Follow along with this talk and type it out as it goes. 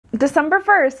December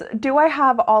 1st, do I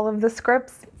have all of the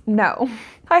scripts? No.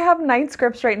 I have 9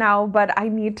 scripts right now, but I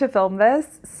need to film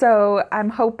this. So I'm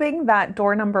hoping that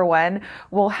door number 1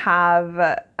 will have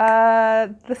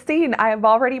the scene I have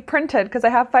already printed, because I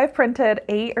have 5 printed,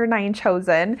 8 or 9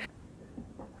 chosen.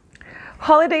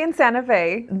 Holiday in Santa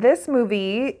Fe. This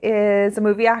movie is a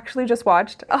movie I actually just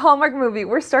watched, a Hallmark movie.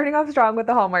 We're starting off strong with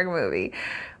the Hallmark movie.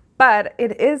 But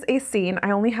it is a scene.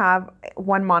 I only have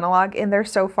 1 monologue in there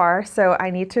so far, so I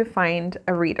need to find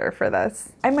a reader for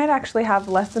this. I might actually have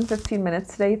less than 15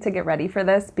 minutes today to get ready for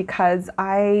this because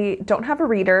I don't have a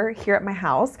reader here at my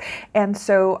house, and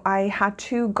so I had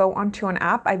to go onto an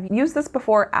app. I've used this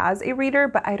before as a reader,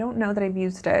 but I don't know that I've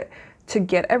used it to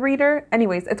get a reader.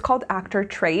 Anyways, it's called Actor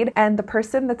Trade, and the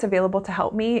person that's available to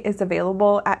help me is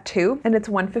available at 2, and it's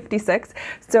 1:56.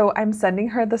 So I'm sending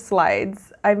her the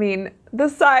slides. I mean, the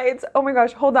sides. Oh my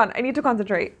gosh, hold on. I need to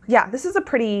concentrate. Yeah, this is a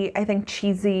pretty, I think,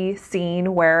 cheesy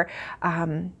scene where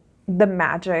the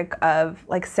magic of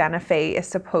like Santa Fe is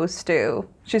supposed to,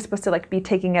 she's supposed to like be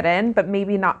taking it in, but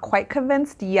maybe not quite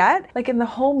convinced yet. Like in the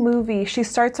whole movie, she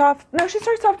starts off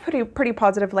pretty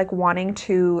positive, like wanting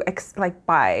to like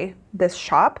buy this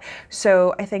shop.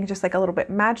 So I think just like a little bit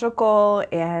magical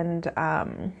and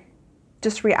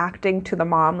just reacting to the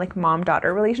mom, like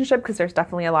mom-daughter relationship, because there's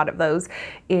definitely a lot of those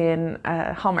in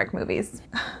Hallmark movies.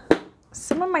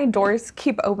 Some of my doors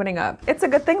keep opening up. It's a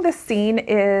good thing this scene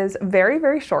is very,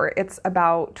 very short. It's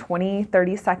about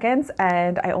 20-30 seconds,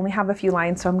 and I only have a few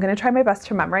lines, so I'm gonna try my best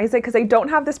to memorize it because I don't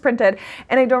have this printed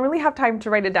and I don't really have time to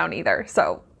write it down either.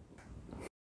 So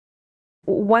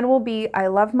one will be, I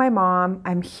love my mom,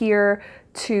 I'm here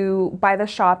to buy the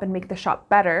shop and make the shop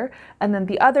better. And then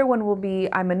the other one will be,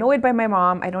 I'm annoyed by my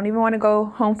mom, I don't even want to go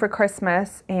home for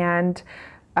Christmas, and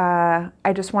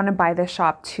I just want to buy this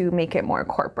shop to make it more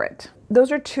corporate.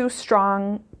 Those are 2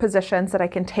 strong positions that I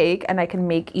can take, and I can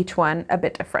make each one a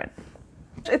bit different.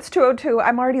 It's 2:02,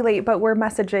 I'm already late, but we're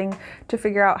messaging to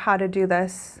figure out how to do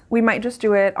this. We might just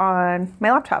do it on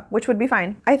my laptop, which would be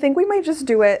fine. I think we might just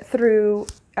do it through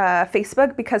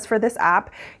Facebook, because for this app,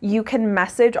 you can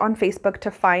message on Facebook to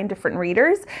find different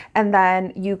readers, and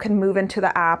then you can move into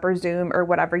the app or Zoom or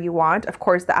whatever you want. Of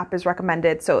course, the app is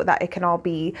recommended so that it can all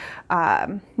be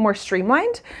more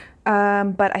streamlined.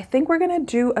 But I think we're gonna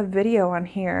do a video on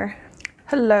here.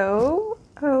 Hello?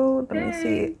 Oh, let me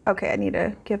see. Okay, I need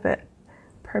to give it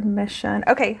permission.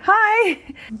 Okay, hi.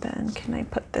 Then can I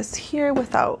put this here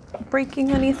without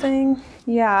breaking anything?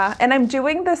 Yeah, and I'm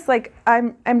doing this like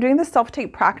I'm doing this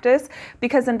self-tape practice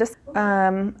because in this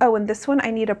oh, in this one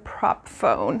I need a prop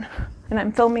phone, and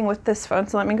I'm filming with this phone,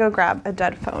 so let me go grab a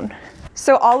dead phone.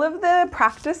 So all of the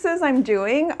practices I'm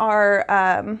doing are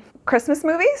Christmas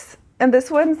movies, and this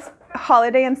one's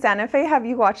Holiday in Santa Fe. Have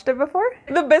you watched it before?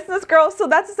 The business girl. So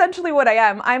that's essentially what I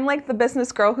am. I'm like the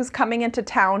business girl who's coming into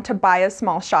town to buy a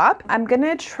small shop. I'm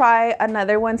gonna try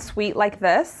another one sweet like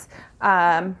this.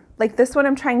 Like this one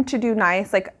I'm trying to do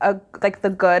nice, like the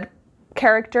good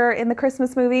character in the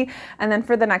Christmas movie. And then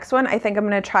for the next one, I think I'm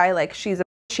gonna try like she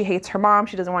hates her mom.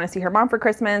 She doesn't want to see her mom for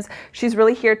Christmas. She's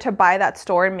really here to buy that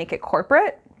store and make it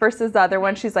corporate. Versus the other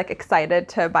one, she's like excited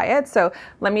to buy it. So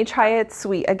let me try it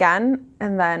sweet again,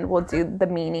 and then we'll do the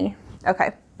meanie.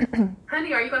 Okay.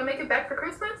 Honey, are you gonna make it back for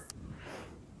Christmas?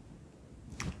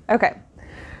 Okay.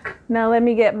 Now let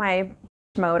me get my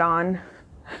mode on.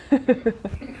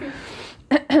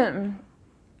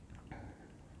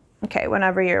 Okay,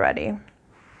 whenever you're ready.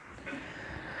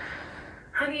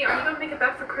 Honey, are you gonna make it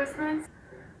back for Christmas?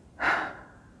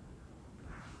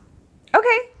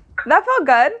 Okay, that felt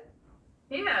good.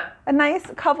 Yeah. A nice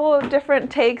couple of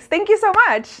different takes. Thank you so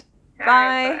much. Bye.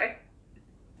 Bye.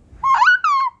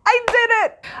 I did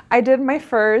it. I did my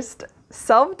first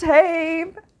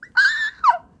self-tape.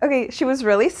 Okay, she was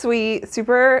really sweet,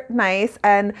 super nice,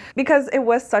 and because it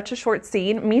was such a short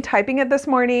scene, me typing it this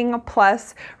morning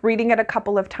plus reading it a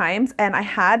couple of times, and I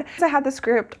had the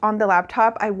script on the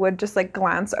laptop, I would just like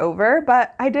glance over,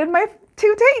 but I did my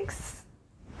 2 takes.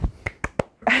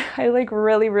 I like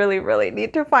really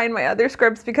need to find my other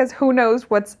scripts because who knows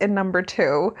what's in number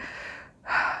 2.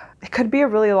 It could be a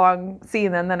really long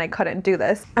scene and then I couldn't do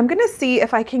this. I'm gonna see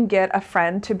if I can get a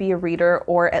friend to be a reader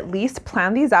or at least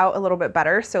plan these out a little bit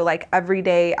better. So like every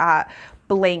day at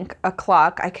blank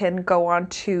o'clock, I can go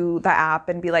onto the app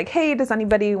and be like, hey, does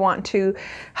anybody want to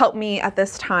help me at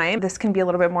this time? This can be a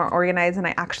little bit more organized and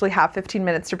I actually have 15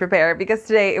 minutes to prepare because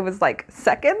today it was like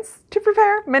seconds to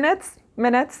prepare, minutes.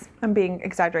 I'm being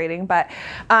exaggerating, but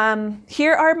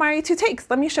here are my 2 takes.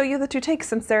 Let me show you the 2 takes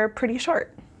since they're pretty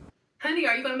short. Honey,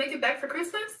 are you gonna make it back for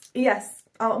Christmas? Yes,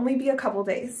 I'll only be a couple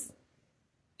days.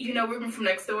 You know, Ruben from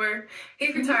next door,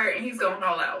 he's retired and he's going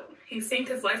all out. He synced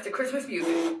his life to Christmas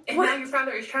music, and now your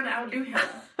father is trying to outdo him.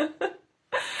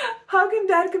 How can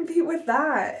Dad compete with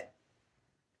that?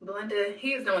 Belinda, he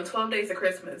is doing 12 days of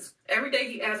Christmas. Every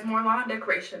day he adds more lawn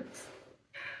decorations.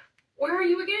 Where are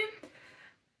you again?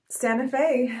 Santa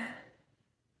Fe.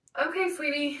 Okay,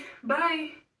 sweetie.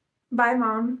 Bye. Bye,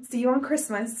 Mom. See you on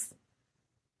Christmas.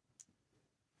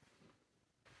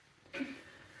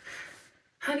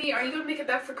 Honey, are you going to make it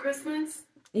back for Christmas?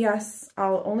 Yes,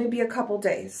 I'll only be a couple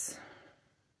days.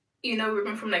 You know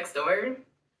Ruben from next door?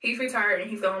 He's retired and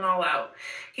he's going all out.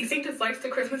 He synced his life to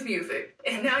Christmas music,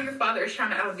 and now your father is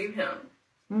trying to outdo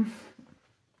him.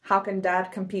 How can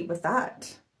Dad compete with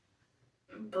that?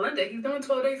 Belinda, he's doing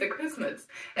 12 days of Christmas.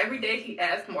 Every day he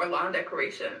adds more lawn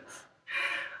decorations.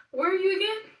 Where are you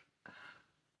again?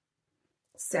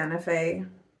 Santa Fe.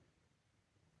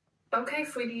 Okay,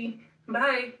 sweetie.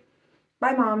 Bye.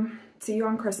 Bye, Mom. See you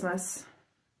on Christmas.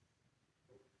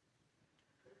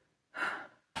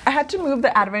 I had to move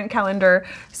the advent calendar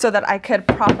so that I could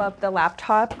prop up the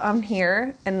laptop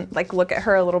here and like look at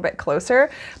her a little bit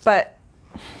closer, but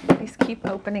these keep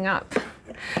opening up.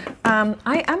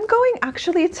 I am going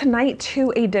actually tonight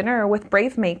to a dinner with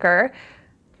Brave Maker.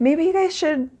 Maybe you guys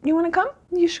you want to come?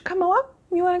 You should come along.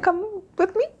 You want to come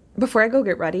with me? Before I go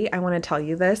get ready, I want to tell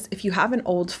you this. If you have an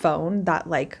old phone that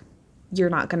like you're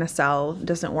not going to sell,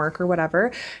 doesn't work or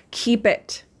whatever, keep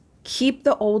it. Keep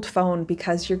the old phone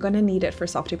because you're going to need it for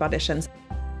self-tape auditions.